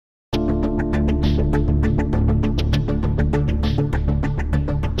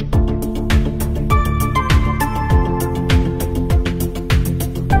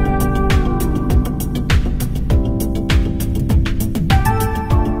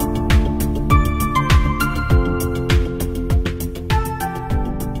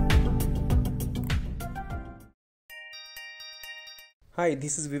Hi,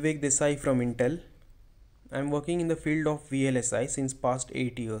 this is Vivek Desai from Intel. I'm working in the field of VLSI since past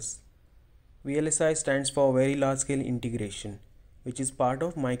 8 years. VLSI stands for Very Large Scale Integration, which is part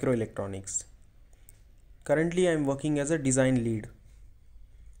of microelectronics. Currently, I'm working as a design lead.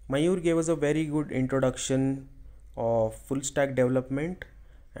 Mayur gave us a very good introduction of full stack development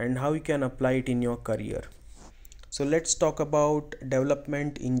and how you can apply it in your career. So let's talk about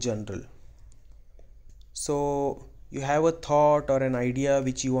development in general. So you have a thought or an idea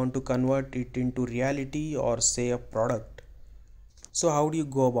which you want to convert it into reality or say a product. So how do you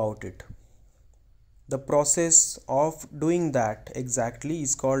go about it? The process of doing that exactly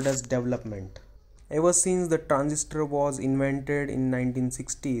is called as development. Ever since the transistor was invented in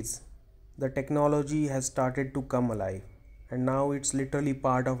 1960s, the technology has started to come alive and now it's literally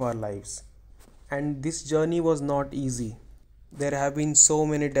part of our lives. And this journey was not easy. There have been so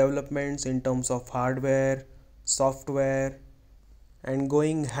many developments in terms of hardware, software, and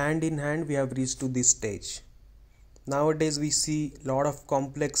going hand in hand we have reached to this stage. Nowadays we see a lot of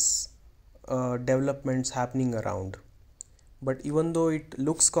complex developments happening around, but even though it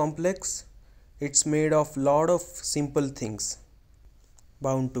looks complex, it's made of lot of simple things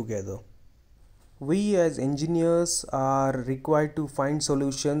bound together. We as engineers are required to find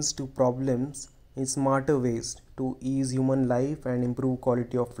solutions to problems in smarter ways to ease human life and improve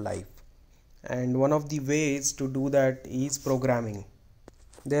quality of life. And one of the ways to do that is programming.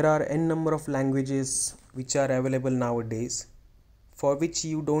 There are n number of languages which are available nowadays, for which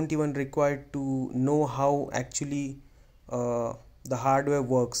you don't even require to know how actually the hardware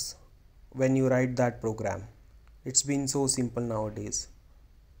works when you write that program. It's been so simple nowadays.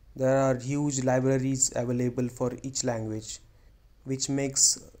 There are huge libraries available for each language, which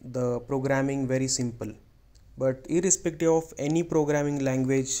makes the programming very simple. But irrespective of any programming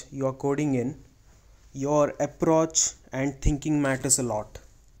language you are coding in, your approach and thinking matters a lot.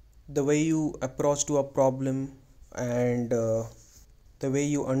 The way you approach to a problem and the way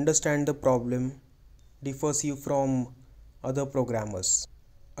you understand the problem differs you from other programmers.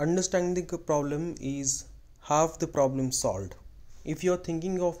 Understanding the problem is half the problem solved. If you're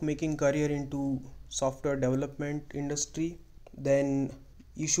thinking of making career into software development industry, then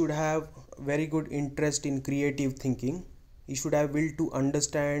you should have very good interest in creative thinking. You should have will to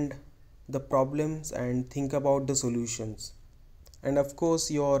understand the problems and think about the solutions. And of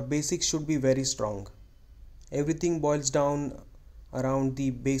course your basics should be very strong. Everything boils down around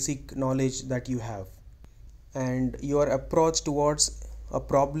the basic knowledge that you have, and your approach towards a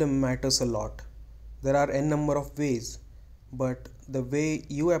problem matters a lot. There are n number of ways, but the way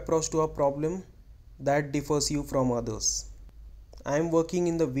you approach to a problem, that differs you from others. I am working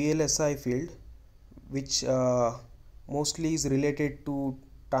in the VLSI field, which mostly is related to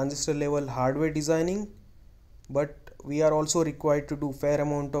transistor level hardware designing, but we are also required to do fair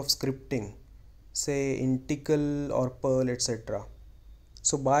amount of scripting, say in Tickle or Perl, etc.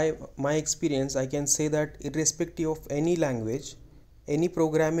 So by my experience I can say that irrespective of any language, any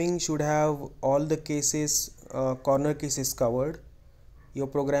programming should have all the cases, corner cases covered. Your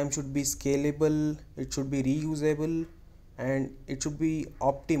program should be scalable, it should be reusable, and it should be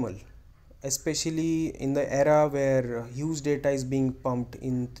optimal, especially in the era where huge data is being pumped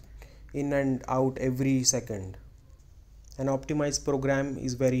in and out every second. An optimized program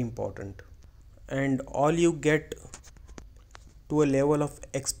is very important, and all you get to a level of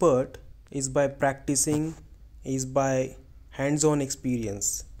expert is by practicing, is by hands-on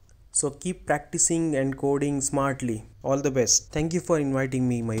experience. So keep practicing and coding smartly. All the best. Thank you for inviting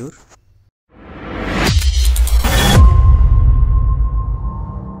me, Mayur.